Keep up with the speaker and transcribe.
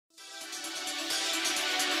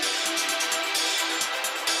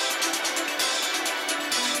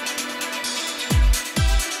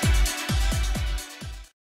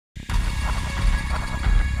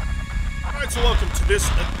this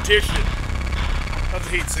edition of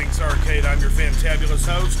the Heat Sinks Arcade. I'm your fantabulous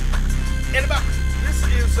host. And this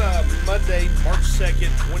is Monday, March 2nd,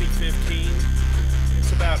 2015.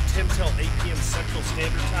 It's about 10 till 8 p.m. Central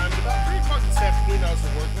Standard Time. About 3 o'clock this afternoon, I was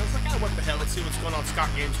at work, and I was like, oh, what the hell? Let's see what's going on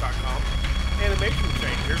ScottGames.com. Animation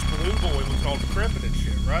change. Here's Balloon Boy with all decrepit and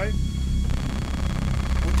shit, right?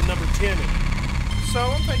 With the number 10 in it. So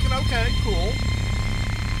I'm thinking, okay, cool.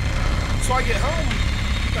 So I get home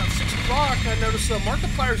about 6 o'clock. I notice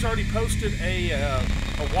Markiplier's already posted a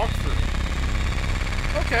walkthrough.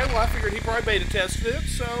 Okay, well I figured he probably beta tested it,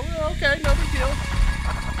 so okay, no big deal.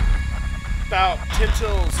 About 10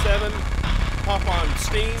 till 7, pop on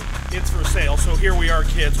Steam. It's for sale. So here we are,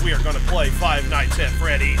 kids. We are going to play Five Nights at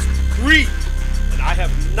Freddy's 3. And I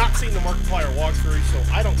have not seen the Markiplier walkthrough,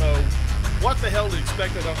 so I don't know what the hell to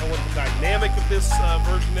expect. I don't know what the dynamic of this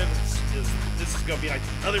version is. This is going to be like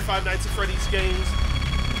other Five Nights at Freddy's games.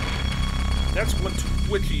 That's one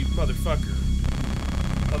twitchy motherfucker,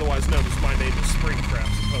 otherwise known as My Name is Springtrap,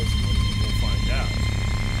 supposedly. We'll find out.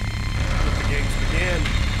 Let the games begin.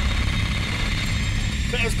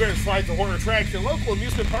 Fazbear's Fright the Horror attraction. Local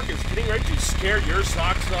amusement park is getting ready to scare your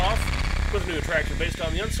socks off with a new attraction based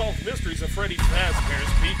on the unsolved mysteries of Freddy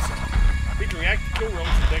Fazbear's Pizza. Featuring active kill rolls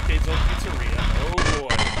from decades-old pizzeria. Oh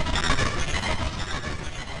boy.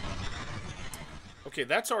 Okay,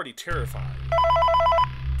 that's already terrifying.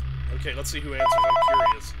 Okay, let's see who answers. I'm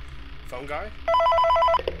curious. Phone guy?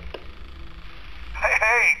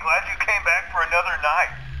 Hey, glad you came back for another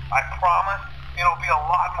night. I promise it'll be a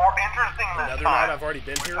lot more interesting this time. Another night? I've already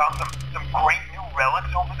been here? We found some great new relics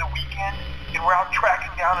over the weekend, and we're out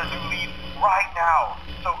tracking down a new lead right now.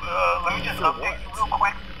 So, let me just update you real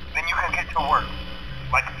quick, then you can get to work.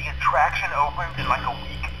 Like, the attraction opens in like a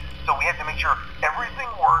week, so we have to make sure everything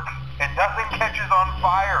works and nothing catches on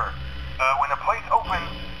fire. When the place opens,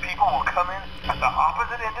 people will come in at the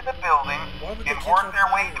opposite end of the building and work their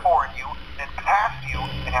way toward you, then past you,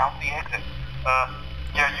 and out the exit.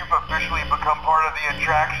 Yeah, you've officially become part of the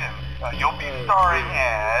attraction. You'll be starring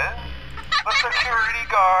as the security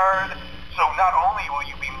guard. So not only will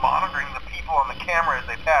you be monitoring the people on the camera as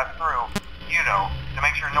they pass through, you know, to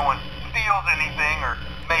make sure no one steals anything or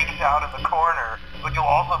makes out in the corner, but you'll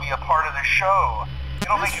also be a part of the show.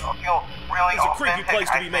 It'll make it feel really authentic. It's a creepy place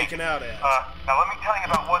to be making out at. Now let me tell you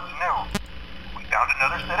about what's new. We found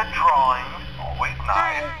another set of drawings, always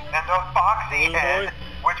nice, and a foxy head,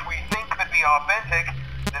 which we think could be authentic.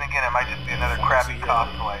 Then again, it might just be another crappy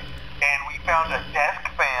cosplay. And we found a desk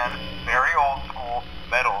fan, very old school,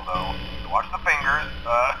 metal though. So watch the fingers.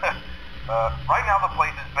 Right now the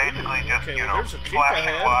place is basically just, you know,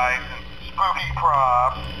 flashing lights and spooky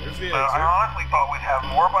props. I honestly thought we'd have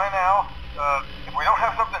more by now. If we don't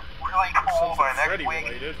have something really cool by next week,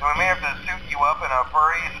 then we may have to suit you up in a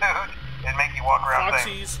furry suit and make you walk around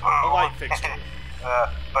Foxy's a light fixture.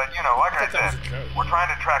 But, you know, like I said, we're trying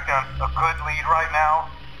to track down a good lead right now.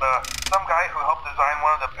 Some guy who helped design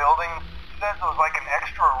one of the buildings says it was like an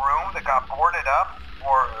extra room that got boarded up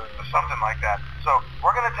or something like that. So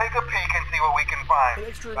we're going to take a peek and see what we can find. An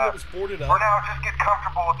extra room that was boarded up? For now, just get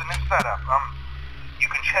comfortable with the new setup. You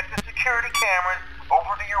can check the security cameras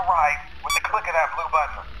over to your right with the click of that blue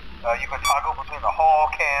button. You can toggle between the hall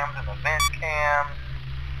cams and the vent cams.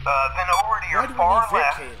 Then over to your far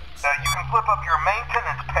left, you can flip up your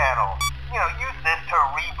maintenance panel. You know, use this to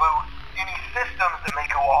reboot any systems that may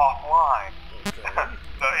go offline.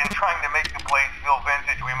 In trying to make the place feel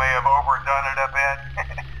vintage, we may have overdone it a bit.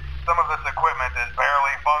 Some of this equipment is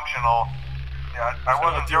barely functional. Yeah, I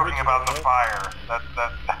wasn't joking about the fire. That's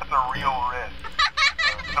a real risk.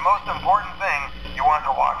 The most important thing you want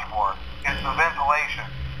to watch for is the ventilation.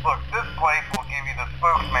 Look, this place will give you the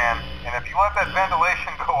spooks, man, and if you let that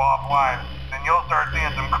ventilation go offline, then you'll start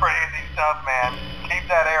seeing some crazy stuff, man. Keep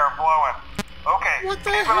that air flowing. Okay, keep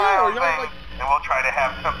an eye on things, and we'll try to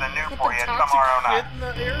have something new for you tomorrow night. In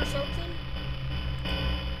the air or something?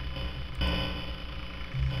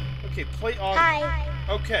 Okay, play audio. Hi.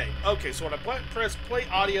 Okay, so when I press play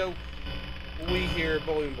audio, we hear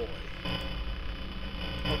Balloon Boy.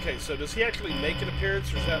 Okay, so does he actually make an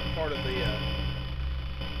appearance, or is that part of the,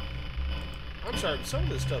 I'm sorry, but some of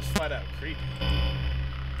this stuff's flat out creepy.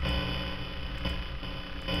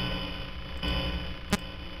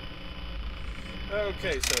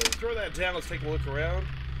 Okay, so throw that down, let's take a look around.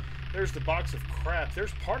 There's the box of crap.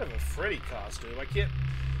 There's part of a Freddy costume. I can't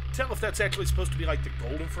tell if that's actually supposed to be like the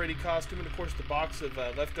Golden Freddy costume, and of course the box of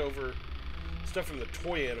leftover stuff from the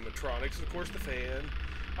toy animatronics, and of course the fan.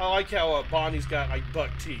 I like how Bonnie's got like buck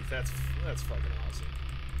teeth. That's fucking awesome.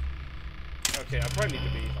 Okay, I probably need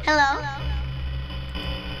to be like... Hello?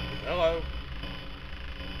 Hello?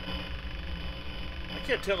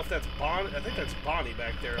 can't tell if that's Bonnie. I think that's Bonnie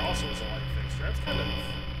back there. Also is a light fixture. That's kind of...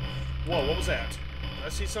 Whoa, what was that? Did I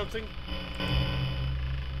see something?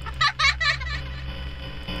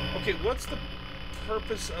 Okay, what's the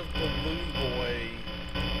purpose of Balloon Boy?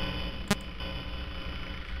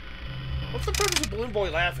 What's the purpose of Balloon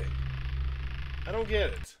Boy laughing? I don't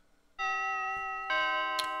get it.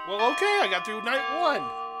 Well, okay, I got through night 1.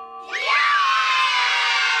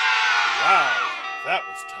 Wow, that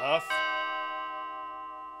was tough.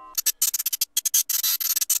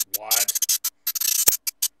 What?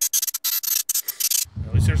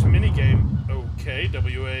 At least there's a mini game. Okay,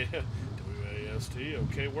 W-A-S-T.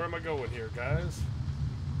 Okay, where am I going here, guys?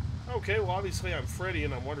 Okay, well, obviously I'm Freddy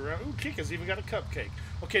and I'm wandering around. Ooh, Kika's even got a cupcake.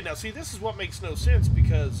 Okay, now see, this is what makes no sense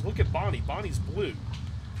because look at Bonnie. Bonnie's blue.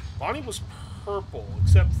 Bonnie was purple,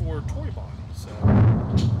 except for Toy Bonnie. So, I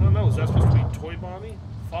don't know, is that supposed to be Toy Bonnie?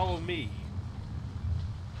 Follow me.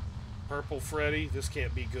 Purple Freddy, this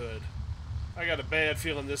can't be good. I got a bad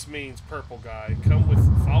feeling this means purple guy. Come with,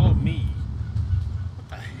 follow me. What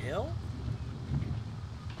the hell?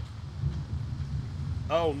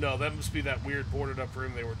 Oh no, that must be that weird boarded up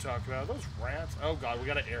room they were talking about. Are those rats? Oh god, we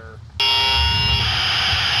got an error.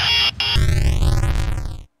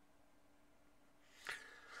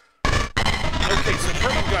 Okay, so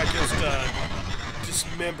purple guy just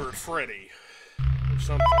dismembered Freddy. Or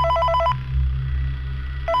something.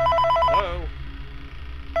 Hello?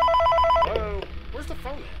 Hello? Where's the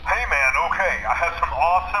phone at? Hey man, okay, I have some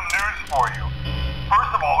awesome news for you.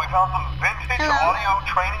 First of all, we found some vintage audio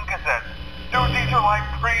training cassettes. Dude, these are like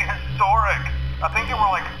prehistoric. I think they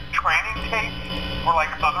were like training tapes for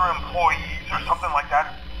like other employees or something like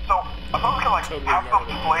that. So I thought we could like have them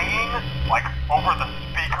playing like over the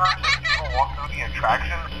speakers as people walk through the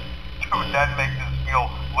attraction. Dude, that makes us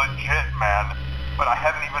feel legit, man. But I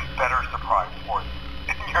have an even better surprise for you.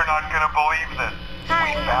 You're not gonna believe this.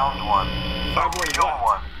 Hi. We found one. A real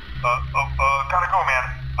one. Gotta go, man.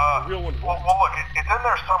 Real one. Well, look, it's in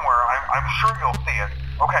there somewhere. I'm sure you'll see it.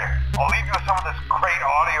 Okay, I'll leave you with some of this great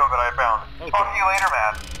audio that I found. Okay. Talk to you later,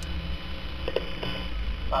 man.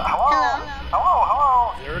 Hello?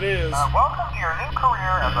 There it is. Welcome to your new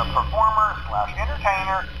career as a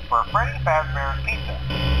performer/entertainer for Freddy's Pizza.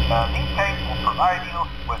 These tapes will provide you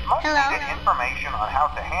with much needed information on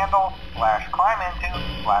how to handle/climb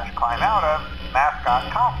into/climb out of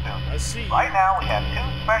mascot costumes. I see. Right now, we have 2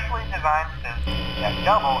 specially designed suits that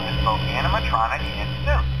double as both animatronic and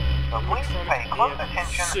suit. So please pay close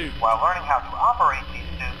attention while learning how to operate these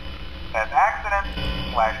suits, as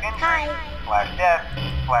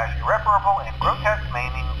accidents/injury/death/irreparable and grotesque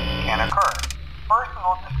maiming can occur. First, we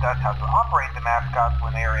will discuss how to operate the mascots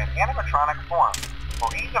when they are in animatronic form. For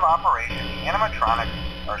ease of operation, the animatronics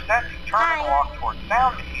are set to turn and walk towards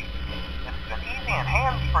sound cues. This is an easy and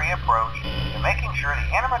hands-free approach to making sure the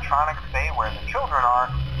animatronics stay where the children are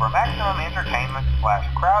for maximum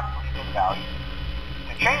entertainment/crowd-pleasing value.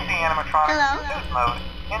 To change the animatronic to suit mode,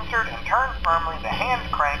 insert and turn firmly the hand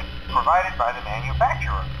crank provided by the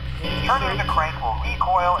manufacturer. Turning the crank will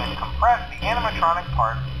recoil and compress the animatronic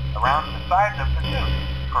parts around the sides of the suit,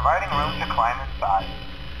 providing room to climb inside.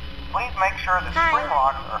 Please make sure the spring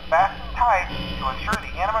locks are fastened tight to ensure the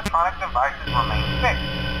animatronic devices remain fixed.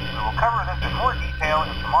 We will cover this in more detail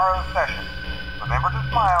in tomorrow's session. Remember to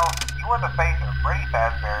smile. You are the face of Freddy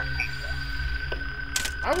Fazbear's Pizza.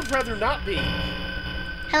 I would rather not be.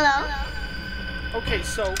 Hello? Okay,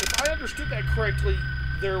 so if I understood that correctly,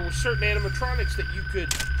 there were certain animatronics that you could...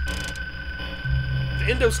 The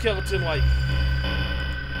endoskeleton, like...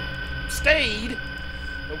 stayed...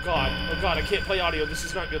 Oh god, I can't play audio. This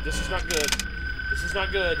is not good. This is not good. This is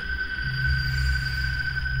not good.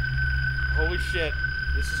 Holy shit.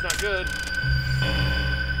 This is not good.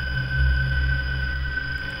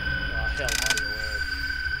 Hell, audio error.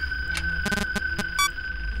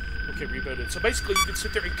 Okay, rebooted. So basically you can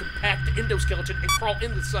sit there and compact the endoskeleton and crawl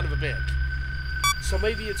into the son of a bitch. So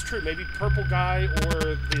maybe it's true. Maybe Purple Guy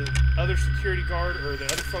or the other security guard or the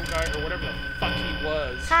other phone guy or whatever the fuck he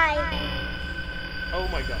was. Hi. Oh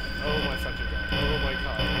my god. Oh my fucking god. Oh my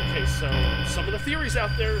god. Okay, so some of the theories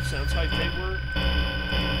out there sounds like they were...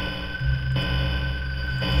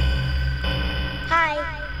 Hi.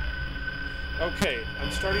 Okay, I'm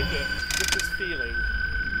starting to get this feeling.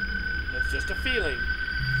 It's just a feeling.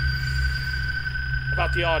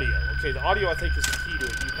 About the audio. Okay, the audio I think is the key to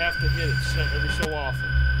it. You have to hit it every so often.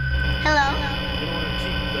 Hello? In order to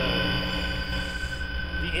keep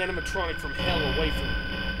the animatronic from hell away from you.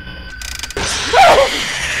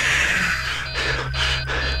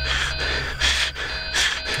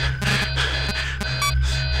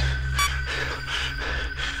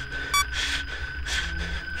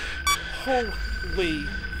 Holy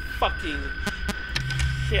fucking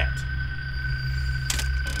shit.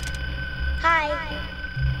 Hi.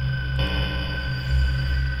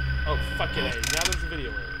 Oh, fucking A. Now there's a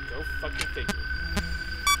video error. Go fucking figure.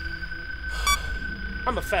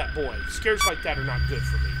 I'm a fat boy. Scares like that are not good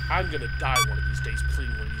for me. I'm gonna die one of these days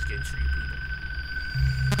playing one of these games for you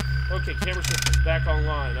people. Okay, camera system's back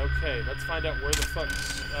online. Okay, let's find out where the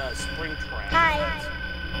fuck's Springtrap is. Hi.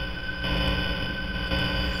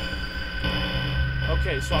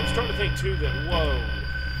 Okay, so I'm starting to think too that, whoa.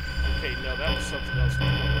 Okay, no, that was something else.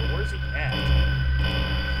 Where's he at?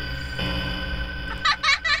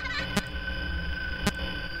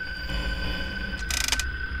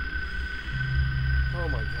 Oh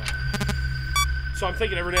my god. So I'm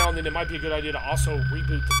thinking every now and then it might be a good idea to also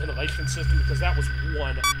reboot the ventilation system, because that was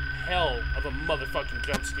one hell of a motherfucking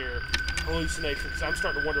jump scare hallucination. Because I'm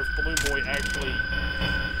starting to wonder if Balloon Boy actually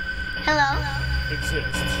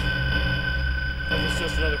exists. Or if it's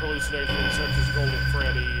just another hallucination such as Golden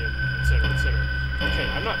Freddy and etc. etc. Okay,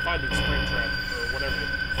 I'm not finding Springtrap or whatever the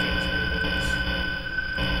thing's name is.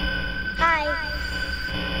 Hi.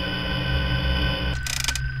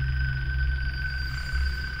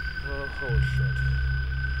 Oh, holy shit.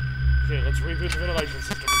 Okay, let's reboot the ventilation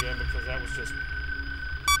system again, because that was just...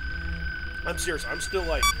 I'm serious, I'm still,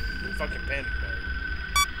 like, in fucking panic mode.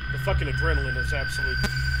 The fucking adrenaline is absolutely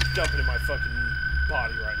dumping in my fucking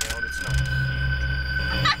body right now, and it's not huge.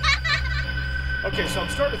 Okay, so I'm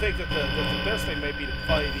starting to think that the best thing may be to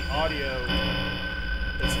play the audio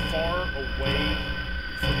as far away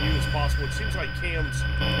from you as possible. It seems like cams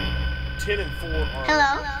 10 and 4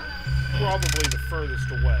 are probably the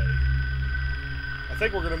furthest away. I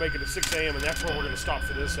think we're going to make it to 6 a.m. and that's where we're going to stop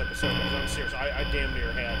for this episode, because I'm serious. I damn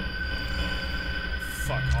near had...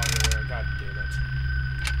 Fuck, audio error. God damn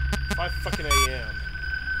it. 5 fucking a.m.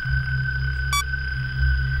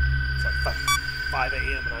 It's like 5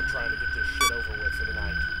 a.m. and I'm trying to get this shit over with for the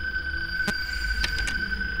night.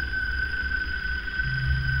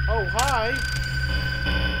 Oh, hi!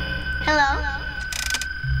 Hello.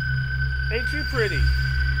 Ain't you pretty?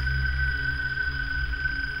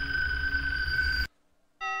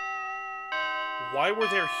 Why were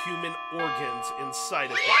there human organs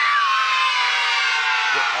inside of him?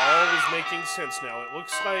 It all is making sense now. It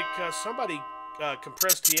looks like somebody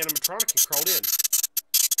compressed the animatronic and crawled in.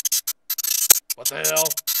 What the hell?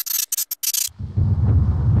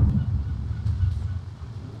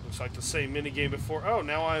 Looks like the same minigame before. Oh,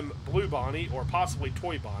 now I'm Blue Bonnie, or possibly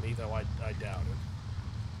Toy Bonnie, though I doubt it.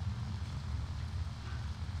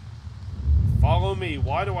 Follow me.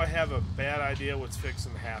 Why do I have a bad idea what's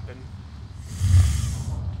fixing to happen?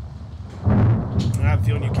 I have a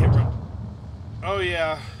feeling you can't run. Oh,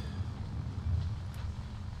 yeah.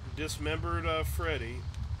 Dismembered Freddy.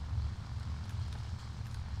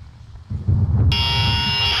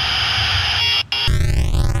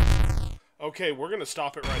 Okay, we're gonna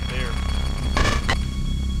stop it right there.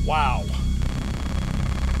 Wow.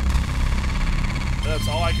 That's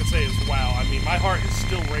all I can say is wow. I mean, my heart is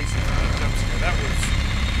still racing from that jump scare. That was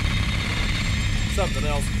something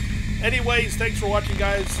else. Anyways, thanks for watching,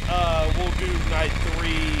 guys. We'll do night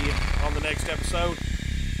 3 on the next episode.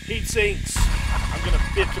 Heat sinks. I'm going to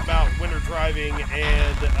bitch about winter driving,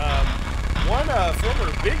 and one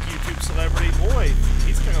former big YouTube celebrity, boy,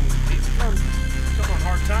 he's come on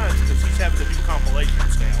hard times because he's having to do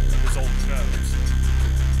compilations now of his old shows.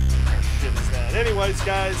 What shit is that? Anyways,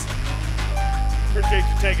 guys, appreciate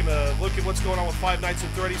you taking a look at what's going on with Five Nights at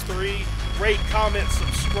Freddy's 3. Rate, comment,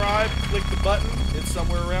 subscribe, click the button. It's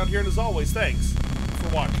somewhere around here, and as always, thanks for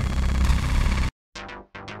watching.